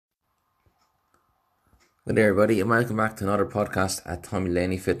Good day, everybody, and welcome back to another podcast at Tommy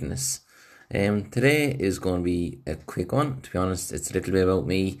Laney Fitness. Today is going to be a quick one. To be honest, it's a little bit about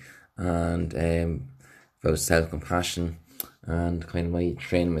me and about self-compassion and kind of my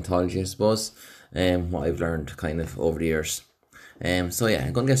training methodology, I suppose, what I've learned kind of over the years. I'm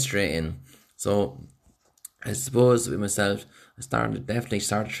going to get straight in. So, I suppose with myself, definitely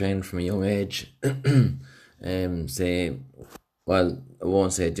started training from a young age. Say, well, I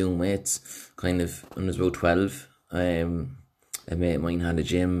won't say doing weights. Kind of when I was about 12, a mate of mine had a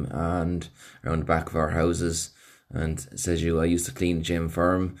gym and around the back of our houses, and says I used to clean the gym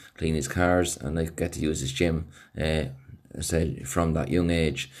for him, clean his cars, and I get to use his gym. Said from that young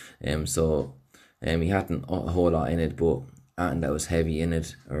age. He hadn't a whole lot in it, but and that was heavy in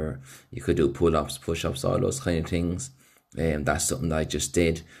it, or you could do pull-ups, push-ups, all those kind of things. That's something that I just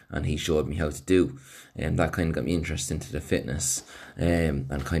did, and he showed me how to do. And that kind of got me interested into the fitness, and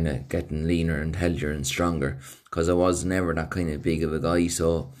kind of getting leaner and healthier and stronger, because I was never that kind of big of a guy.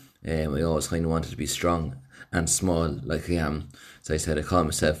 So I always kind of wanted to be strong and small like I am. So I said I call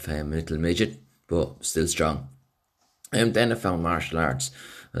myself a little midget, but still strong. Then I found martial arts.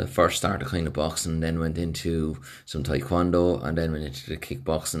 I first started kind of boxing, then went into some taekwondo, and then went into the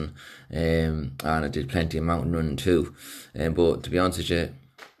kickboxing. And I did plenty of mountain running too. But to be honest with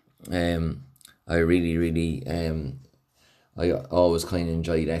you, I really, I always kind of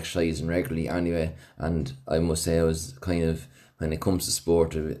enjoyed exercising regularly anyway. And I must say, I was kind of, when it comes to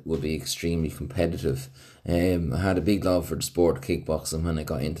sport, it would be extremely competitive. I had a big love for the sport of kickboxing when I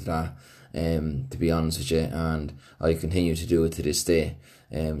got into that, to be honest with you, and I continue to do it to this day.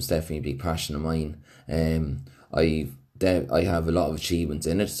 It's definitely a big passion of mine. I have a lot of achievements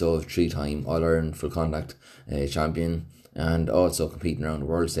in it, so I've 3-time All-Ireland full contact champion, and also competing around the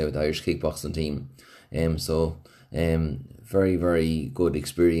world, say, with the Irish kickboxing team. Very, very good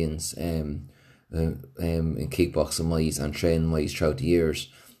experience in kickboxing wise and training wise throughout the years.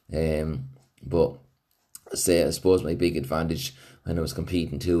 But I suppose my big advantage when I was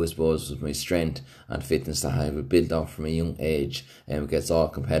competing too, I suppose, was my strength and fitness that I have built up from a young age against all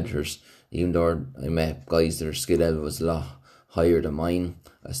competitors. Even though I met guys that their skill level was a lot higher than mine,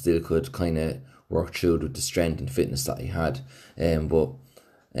 I still could kind of work through it with the strength and fitness that I had. But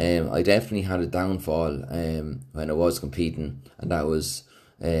I definitely had a downfall when I was competing, and that was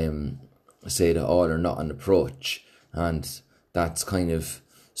say the all or nothing approach, and that's kind of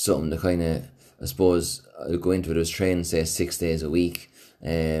something to kind of, I suppose, I'll go into it as training, say, 6 days a week,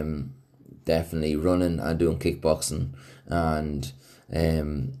 definitely running and doing kickboxing, and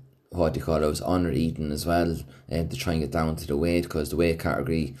what do you call it, I was under eating as well, to try and get down to the weight, because the weight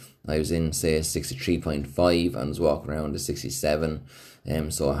category I was in, say, 63.5, and was walking around to 67,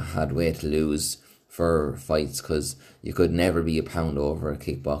 so I had weight to lose for fights, because you could never be a pound over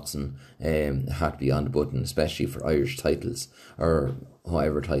kickboxing. It had to be on the button, especially for Irish titles or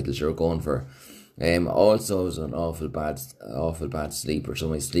whatever titles you're going for. Also, I was an awful bad sleeper, so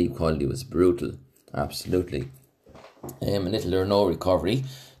my sleep quality was brutal, absolutely. And little or no recovery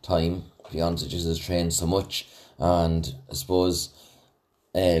time, to be honest with you, I was trained so much, and I suppose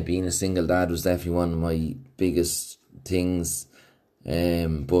being a single dad was definitely one of my biggest things.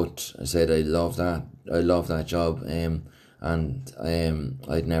 But I said I love that job, and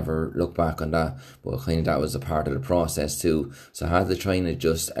I'd never look back on that. But kind of that was a part of the process too. So I had to try and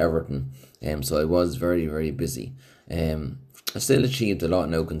adjust everything. So I was very, very busy. I still achieved a lot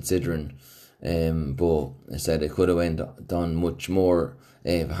now considering. But I said I could have done much more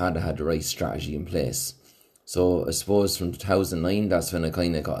if I had the right strategy in place. So I suppose from 2009, that's when I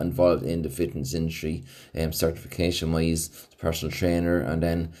kind of got involved in the fitness industry, certification wise, personal trainer, and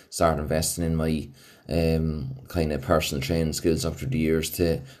then started investing in my kind of personal training skills up through the years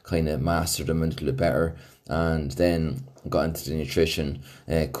to kind of master them a little bit better, and then got into the nutrition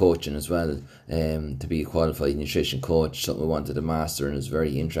coaching as well, to be a qualified nutrition coach, something I wanted to master and was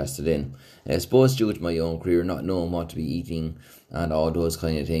very interested in. I suppose due to my own career, not knowing what to be eating and all those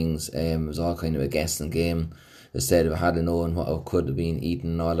kind of things, it was all kind of a guessing game. Instead, if I had known what I could have been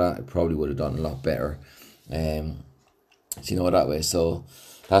eating and all that, I probably would have done a lot better. That way. So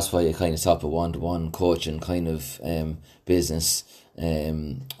that's why I kind of top a one-to-one coaching kind of business,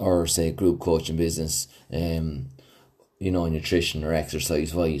 or say group coaching business, nutrition or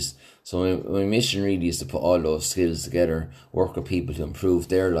exercise wise. So my mission really is to put all those skills together, work with people to improve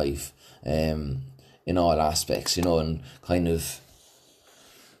their life, in all aspects, and kind of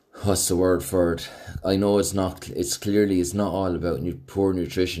what's the word for it? I know it's not. It's not all about poor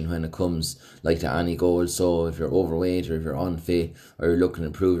nutrition when it comes like to any goal. So if you're overweight or if you're unfit or you're looking to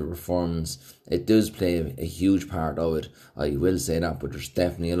improve your performance, it does play a huge part of it. I will say that, but there's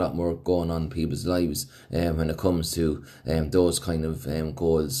definitely a lot more going on in people's lives when it comes to those kind of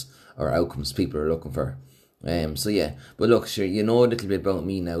goals or outcomes people are looking for. So yeah, but look, sure, you know a little bit about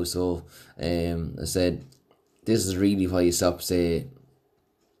me now. So I said this is really why you stop say.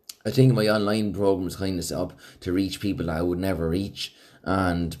 I think my online program is kind of set up to reach people that I would never reach,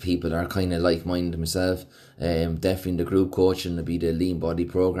 and people are kind of like minded myself. Definitely the group coaching to be the lean body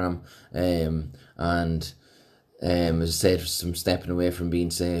program, and as I said, some stepping away from being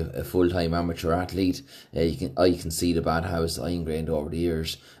say a full time amateur athlete. I can see the bad habits I ingrained over the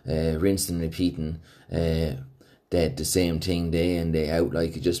years, rinsing and repeating, the same thing day in day out.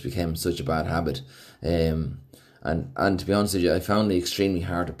 Like it just became such a bad habit. And to be honest with you, I found it extremely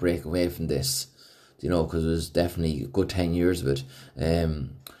hard to break away from this, because it was definitely a good 10 years of it.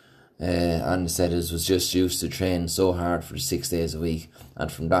 And I said it was just used to train so hard for 6 days a week,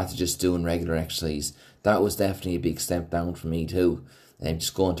 and from that to just doing regular exercise, that was definitely a big step down for me too. And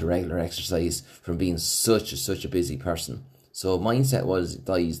just going to regular exercise from being such a busy person. So mindset was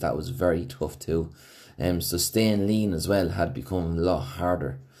that was very tough too. So staying lean as well had become a lot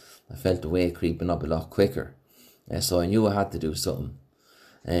harder. I felt the weight creeping up a lot quicker. So I knew I had to do something.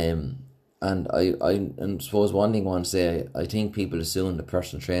 And I suppose one thing I want to say, I think people assume that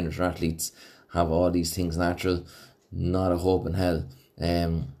personal trainers or athletes have all these things natural. Not a hope in hell.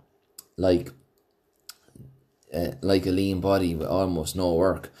 Like a lean body with almost no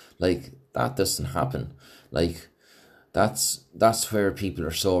work. Like that doesn't happen. Like that's where people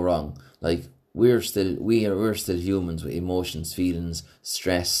are so wrong. Like we're still humans with emotions, feelings,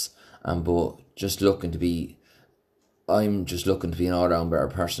 stress, and but just looking to be. I'm just looking to be an all-round better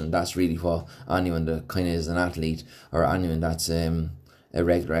person. That's really what anyone that kind of is an athlete or anyone that's a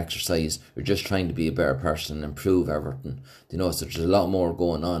regular exercise, you're just trying to be a better person and improve everything. So there's a lot more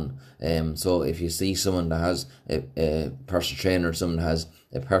going on. So if you see someone that has a personal trainer, someone that has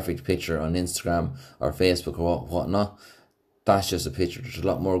a perfect picture on Instagram or Facebook or whatnot, that's just a picture. There's a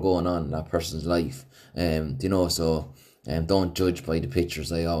lot more going on in that person's life. So don't judge by the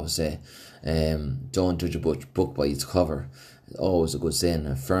pictures, I always say. Don't judge a book by its cover. Always a good saying,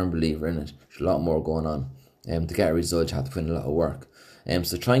 a firm believer in it. There's a lot more going on. To get a result, you have to put in a lot of work.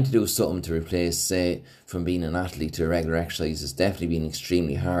 So trying to do something to replace, say, from being an athlete to a regular exercise has definitely been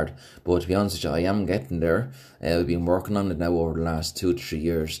extremely hard. But to be honest with you, I am getting there. I've been working on it now over the last 2 to 3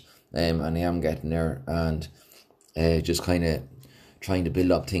 years. And I am getting there, and just kind of trying to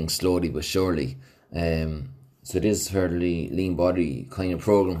build up things slowly but surely. So this fairly lean body kind of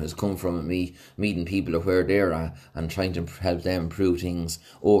program has come from me meeting people of where they're at and trying to help them improve things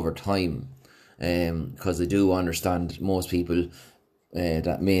over time. Because I do understand most people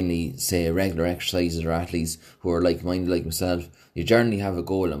that mainly say regular exercises or athletes who are like-minded like myself, you generally have a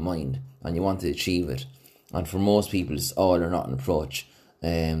goal in mind and you want to achieve it. And for most people, it's all or nothing approach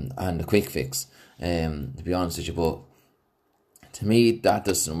and a quick fix, to be honest with you. But to me, that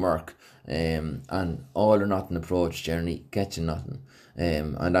doesn't work. And all or nothing approach generally gets you nothing.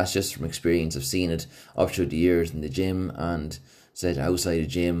 And that's just from experience. I've seen it up through the years in the gym and said outside the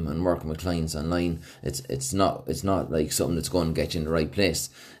gym and working with clients online. It's not like something that's going to get you in the right place.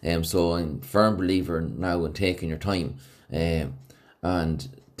 So I'm a firm believer now in taking your time and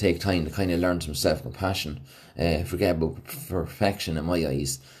take time to kind of learn some self-compassion. Forget about perfection in my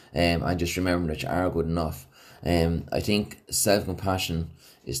eyes. And just remember that you are good enough. I think self-compassion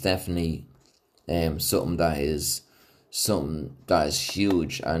is definitely something that is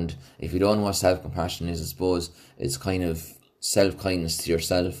huge. And if you don't know what self-compassion is, I suppose it's kind of self-kindness to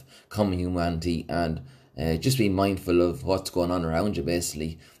yourself, common humanity, and just be mindful of what's going on around you,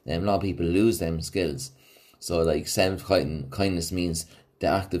 basically. A lot of people lose them skills. So like self-kindness means the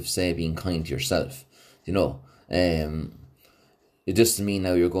act of, say, being kind to yourself. It doesn't mean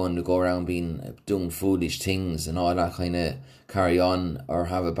now you're going to go around doing foolish things and all that kind of carry on or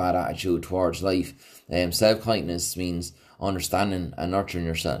have a bad attitude towards life. Self-kindness means understanding and nurturing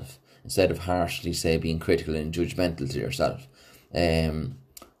yourself instead of harshly, say, being critical and judgmental to yourself.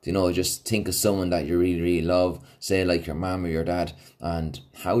 Just think of someone that you really, really love, say like your mum or your dad, and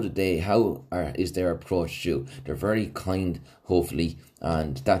is their approach to you? They're very kind, hopefully,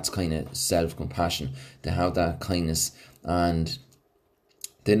 and that's kind of self-compassion, to have that kindness, and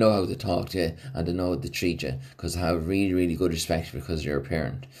they know how to talk to you and they know how to treat you because they have really, really good respect because you're a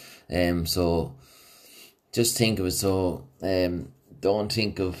parent. So just think of it. So don't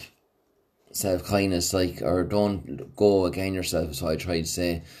think of self-kindness, like, or don't go against yourself, is what I try to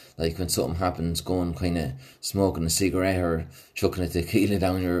say. Like, when something happens, go and kind of smoking a cigarette or chucking a tequila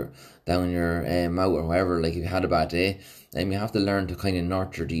down your mouth or whatever. Like, if you had a bad day, you have to learn to kind of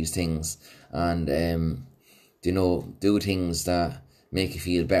nurture these things, and do things that make you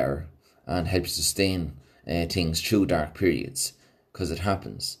feel better and help you sustain things through dark periods, because it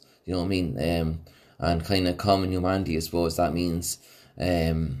happens. You know what I mean? And kind of common humanity, I suppose that means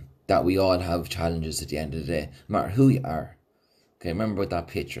that we all have challenges at the end of the day, no matter who you are. Okay, remember what that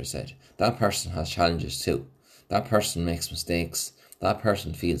picture said. That person has challenges too. That person makes mistakes. That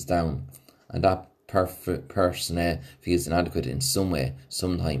person feels down, and that person feels inadequate in some way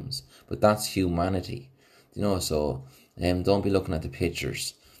sometimes. But that's humanity, So don't be looking at the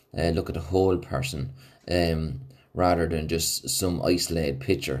pictures. Look at the whole person, rather than just some isolated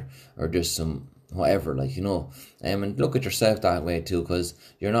picture or just some whatever, and look at yourself that way too, because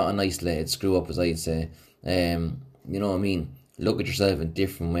you're not an isolated screw up, as I'd say. You know what I mean? Look at yourself in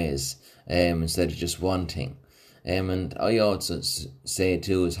different ways, instead of just one thing. And I also say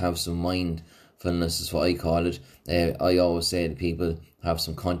too is have some mindfulness, is what I call it. I always say to people, have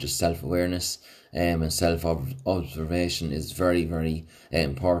some conscious self-awareness, and self-observation is very, very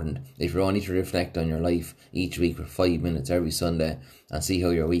important. If you're only to reflect on your life each week for 5 minutes every Sunday and see how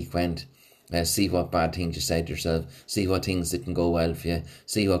your week went, see what bad things you said to yourself, see what things didn't go well for you,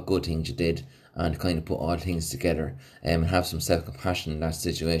 see what good things you did, and kind of put all things together, and have some self-compassion in that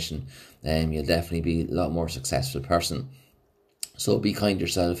situation, you'll definitely be a lot more successful person. So be kind to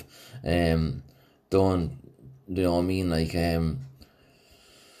yourself. Don't, you know what I mean, like,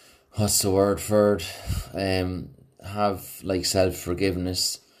 what's the word for it? Have, like,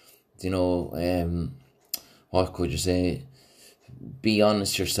 self-forgiveness, what could you say? Be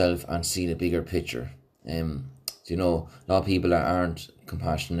honest yourself and see the bigger picture. A lot of people that aren't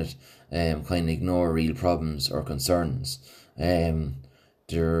compassionate kind of ignore real problems or concerns.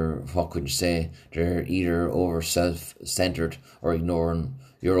 They're, what could you say? They're either over self-centered or ignoring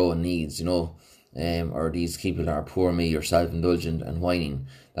your own needs, or these people that are poor me or self-indulgent and whining.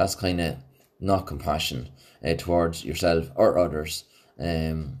 That's kind of not compassion towards yourself or others. You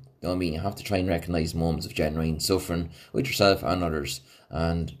know what I mean? You have to try and recognise moments of genuine suffering with yourself and others,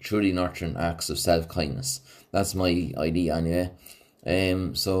 and truly nurturing acts of self-kindness. That's my idea anyway.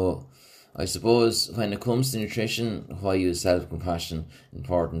 So I suppose when it comes to nutrition, why is self-compassion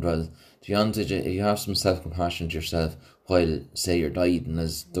important? Well, to be honest with you, if you have some self-compassion to yourself while, say, you're dieting,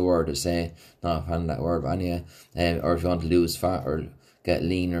 as the word is say, not a fan of that word, but anyway, or if you want to lose fat or get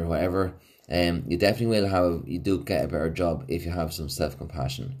lean or whatever, you definitely you do get a better job if you have some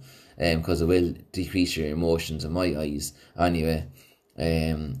self-compassion, because it will decrease your emotions in my eyes anyway.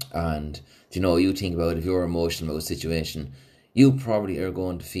 And you think about, if you're emotional about a situation, you probably are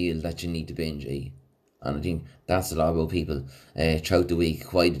going to feel that you need to binge eat. And I think that's a lot about people throughout the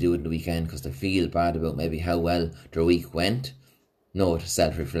week, why they do it in the weekend, because they feel bad about maybe how well their week went. No, it's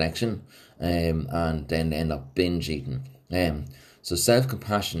self-reflection, and then they end up binge eating. So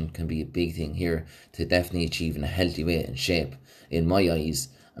self-compassion can be a big thing here to definitely achieving a healthy weight and shape in my eyes.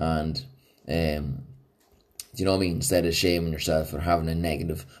 And you know what I mean? Instead of shaming yourself or having a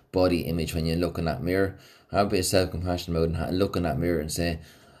negative body image when you look in that mirror, have a bit of self-compassion about it and look in that mirror and say,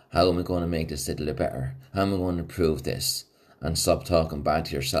 how am I going to make this a little bit better? How am I going to improve this? And stop talking bad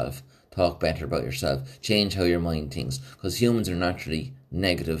to yourself. Talk better about yourself. Change how your mind thinks, because humans are naturally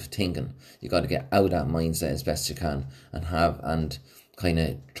negative thinking. You got to get out of that mindset as best you can and kind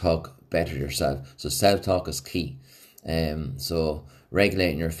of talk better to yourself. So self-talk is key. So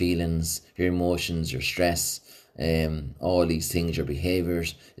regulating your feelings, your emotions, your stress, all these things, your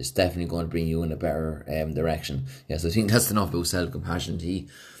behaviours, is definitely going to bring you in a better direction. So I think that's enough about self-compassion.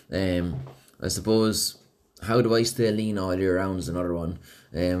 I suppose, how do I stay lean all year round is another one.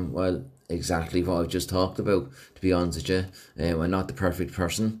 Well, exactly what I've just talked about, to be honest with you. I'm not the perfect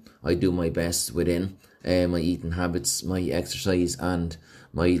person. I do my best within my eating habits, my exercise and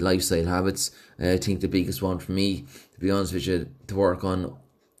my lifestyle habits. I think the biggest one for me, to be honest with you, to work on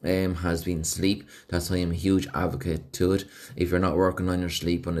has been sleep. That's why I'm a huge advocate to it. If you're not working on your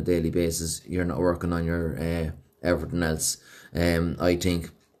sleep on a daily basis, you're not working on your everything else. I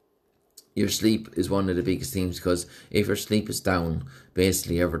think your sleep is one of the biggest things, because if your sleep is down,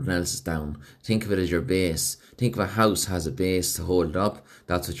 basically everything else is down. Think of it as your base. Think of a house has a base to hold it up.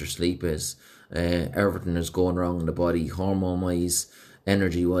 That's what your sleep is. Everything is going wrong in the body, hormone wise,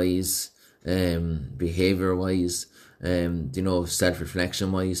 energy wise, behaviour wise,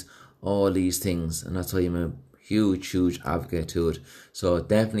 self-reflection wise, all these things. And that's why I'm a huge advocate to it. So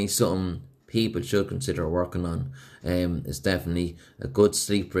definitely something people should consider working on. It's definitely a good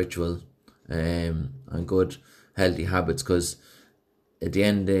sleep ritual. and good healthy habits, because at the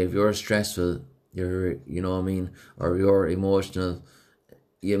end of the day, if you're stressful, you know what I mean, or you're emotional,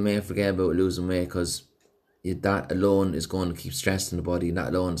 you may forget about losing weight, because that alone is going to keep stressing the body, and that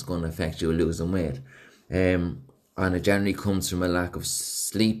alone is going to affect you losing weight. And it generally comes from a lack of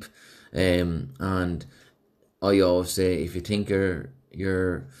sleep. And I always say, if you think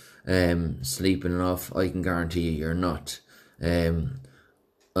you're sleeping enough, I can guarantee you're not.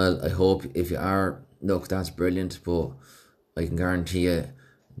 I hope if you are, look, that's brilliant, but I can guarantee you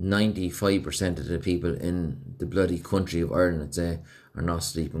 95% of the people in the bloody country of Ireland, I'd say, are not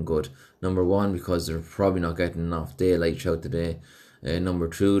sleeping good. Number one, because they're probably not getting enough daylight throughout the day. Number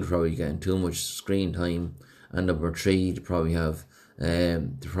two, they're probably getting too much screen time. And number three, they probably have, they're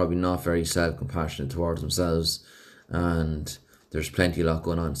probably not very self-compassionate towards themselves. And there's plenty of lot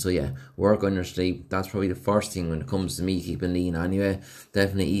going on. So yeah, work on your sleep. That's probably the first thing when it comes to me keeping lean anyway.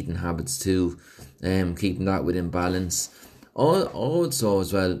 Definitely eating habits too. Keeping that within balance. Also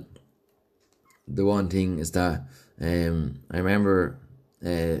as well, the one thing is that I remember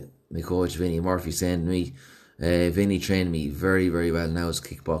my coach Vinny Murphy saying to me, Vinny trained me very, very well now as a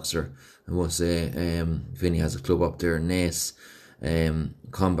kickboxer. I must say, Vinny has a club up there in Naas,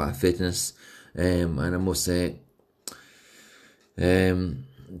 Combat Fitness, and I must say,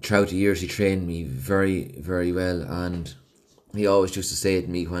 throughout the years he trained me very, very well, and he always used to say to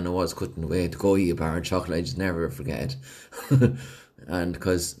me when I was cutting away to go eat a bar of chocolate. I just never forget it. And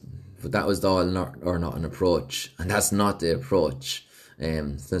but that was the all or not an approach, and that's not the approach.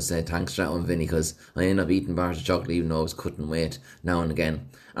 So say thanks for that one, Vinny, because I end up eating bars of chocolate even though I was cutting weight now and again.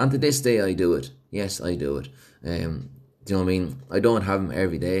 And to this day I do it. Yes, I do it. Do you know what I mean? I don't have them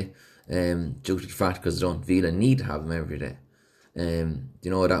every day, due to the fact because I don't feel a need to have them every day. You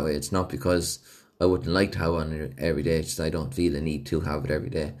know, that way it's not because I wouldn't like to have one every day, it's just I don't feel a need to have it every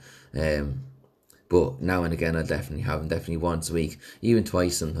day. But now and again I definitely have them, definitely once a week, even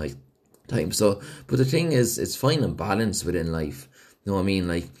twice in like time. So, but the thing is, it's finding balance within life. You know what I mean?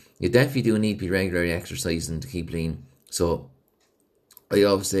 Like, you definitely do need to be regularly exercising to keep lean. So I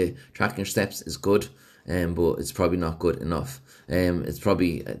always say tracking your steps is good, but it's probably not good enough. It's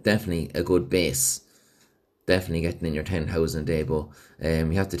probably definitely a good base. Definitely getting in your 10,000 a day, but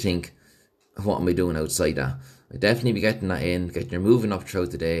you have to think, what am I doing outside that? I definitely be getting that in, getting your moving up throughout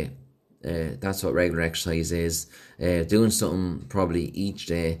the day. That's what regular exercise is. Doing something probably each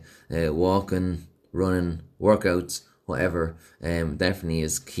day, walking, running, workouts, whatever, definitely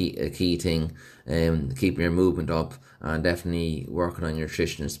is a key thing. Keeping your movement up, and definitely working on your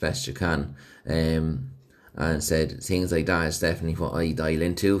nutrition as best you can. And said things like that is definitely what I dial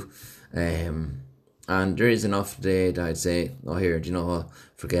into. And there is enough today that I'd say, oh here, do you know what,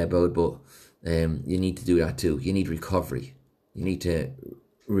 forget about it, but you need to do that too. You need recovery. You need to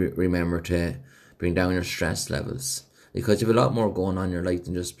remember to bring down your stress levels, because you have a lot more going on in your life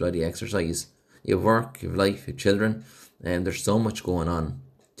than just bloody exercise. You have work, you have life, you have children, and there's so much going on,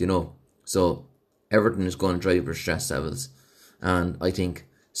 you know. So everything is going to drive your stress levels, and I think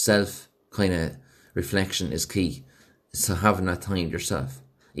self kind of reflection is key. So having that time to yourself,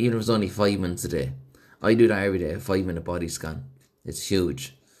 even if it's only 5 minutes a day. I do that every day, a 5-minute body scan. It's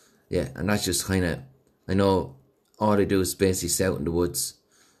huge. Yeah, and that's just kind of, I know all I do is basically sit out in the woods.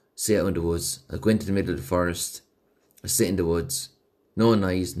 I go into the middle of the forest, I sit in the woods, no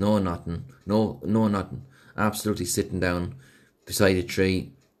noise, no nothing, no nothing. Absolutely sitting down beside a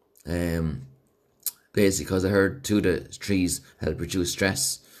tree. Basically because I heard two of the trees help reduce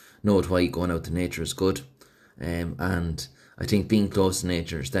stress. Know why going out to nature is good. And I think being close to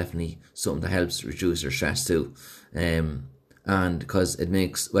nature is definitely something that helps reduce your stress too. And because it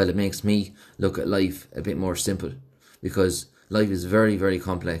makes me look at life a bit more simple, because life is very, very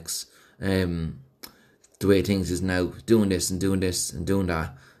complex. The way things is now, doing this and doing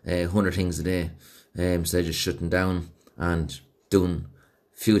that, 100 things a day, instead of just shutting down and doing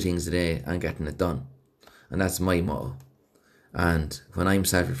few things a day and getting it done. And that's my motto. And when I'm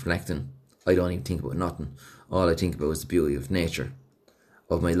self-reflecting, I don't even think about nothing. All I think about is the beauty of nature,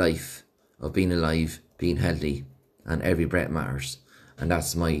 of my life, of being alive, being healthy, and every breath matters. And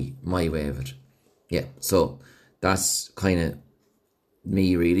that's my way of it. Yeah, so that's kind of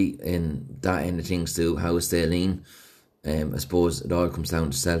me really in that end of things too, how to stay lean. I suppose it all comes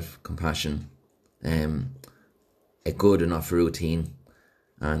down to self-compassion, a good enough routine,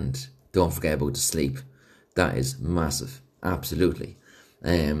 and don't forget about the sleep. That is massive, absolutely.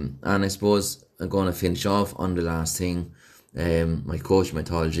 And I suppose I'm going to finish off on the last thing, my coach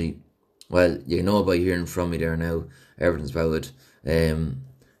methodology. Well, you know by hearing from me there now, everything's about it.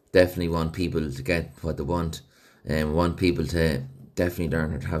 Definitely want people to get what they want, want people to definitely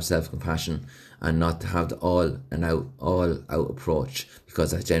learn how to have self-compassion and not to have the all out approach,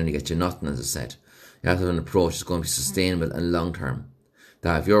 because that generally gets you nothing, as I said. You have to have an approach that's going to be sustainable and long term.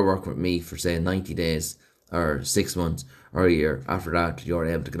 That if you're working with me for say 90 days or 6 months or a year, after that you're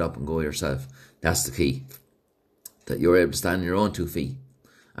able to get up and go yourself. That's the key. That you're able to stand on your own 2 feet.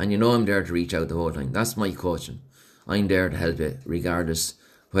 And you know I'm there to reach out the whole time. That's my coaching. I'm there to help you regardless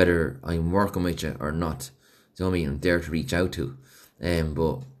whether I'm working with you or not. Do you know what I mean? I'm there to reach out to.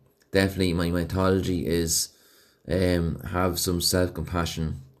 But definitely my methodology is have some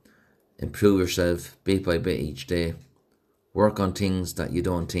self-compassion, improve yourself bit by bit each day, work on things that you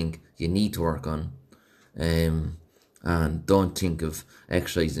don't think you need to work on, and don't think of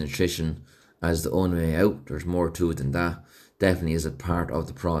exercise and nutrition as the only way out. There's more to it than that. Definitely is a part of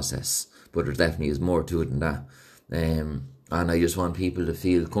the process, but there definitely is more to it than that. And I just want people to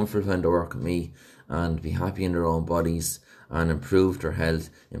feel comfortable when they work with me and be happy in their own bodies and improve their health,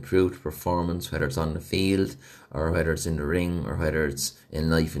 improve their performance, whether it's on the field or whether it's in the ring or whether it's in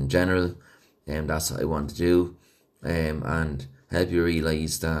life in general. That's what I want to do, and help you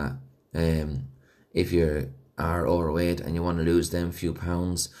realise that if you are overweight and you want to lose them few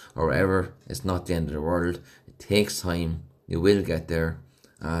pounds or whatever, it's not the end of the world. It takes time. You will get there,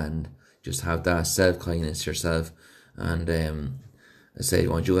 and just have that self-kindness to yourself. And I say,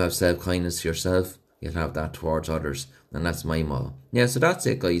 once you have self-kindness to yourself, you'll have that towards others, and that's my motto. Yeah, so that's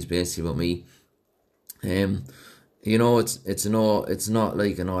it, guys, basically about me. You know, it's not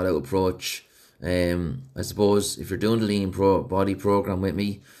like an all-out approach. I suppose if you're doing the lean body program with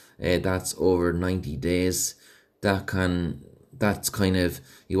me, that's over 90 days. That's kind of,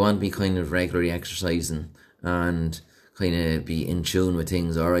 you want to be kind of regularly exercising and kind of be in tune with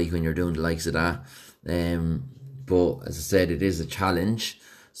things, alright, when you're doing the likes of that. But as I said, it is a challenge,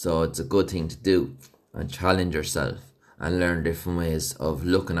 so it's a good thing to do and challenge yourself and learn different ways of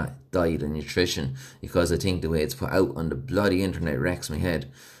looking at diet and nutrition, because I think the way it's put out on the bloody internet wrecks my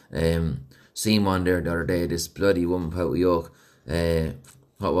head. Seen one there the other day, this bloody woman put out a yoke.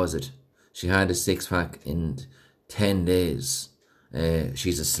 What was it? She had a 6-pack in 10 days.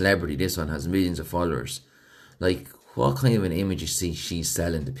 She's a celebrity. This one has millions of followers. Like, what kind of an image you see she's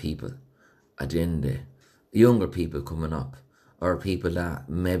selling to people at the end of the day? Younger people coming up, or people that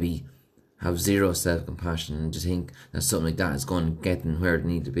maybe have zero self-compassion and just think that something like that is going to get them where they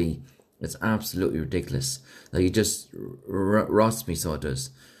need to be. It's absolutely ridiculous. Like, it just rots me, so it does.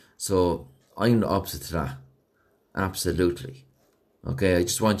 So I'm the opposite to that. Absolutely. Okay, I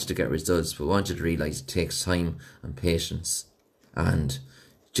just want you to get results, but I want you to realise it takes time and patience, and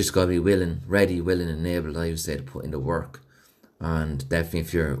just got to be ready, willing and able, I would say, to put in the work. And definitely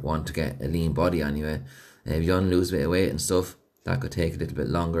if you want to get a lean body anyway, if you want to lose a bit of weight and stuff, that could take a little bit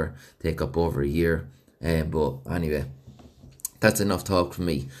longer, take up over a year. But anyway, that's enough talk from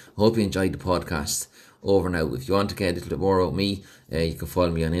me. Hope you enjoyed the podcast. Over and out. If you want to get a little bit more about me, you can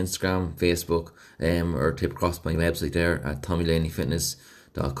follow me on Instagram, Facebook, or tip across my website there at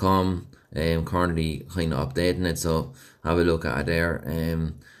tommylaneyfitness.com. Currently kind of updating it, so have a look at it there.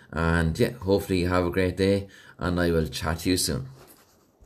 And yeah, hopefully you have a great day, and I will chat to you soon.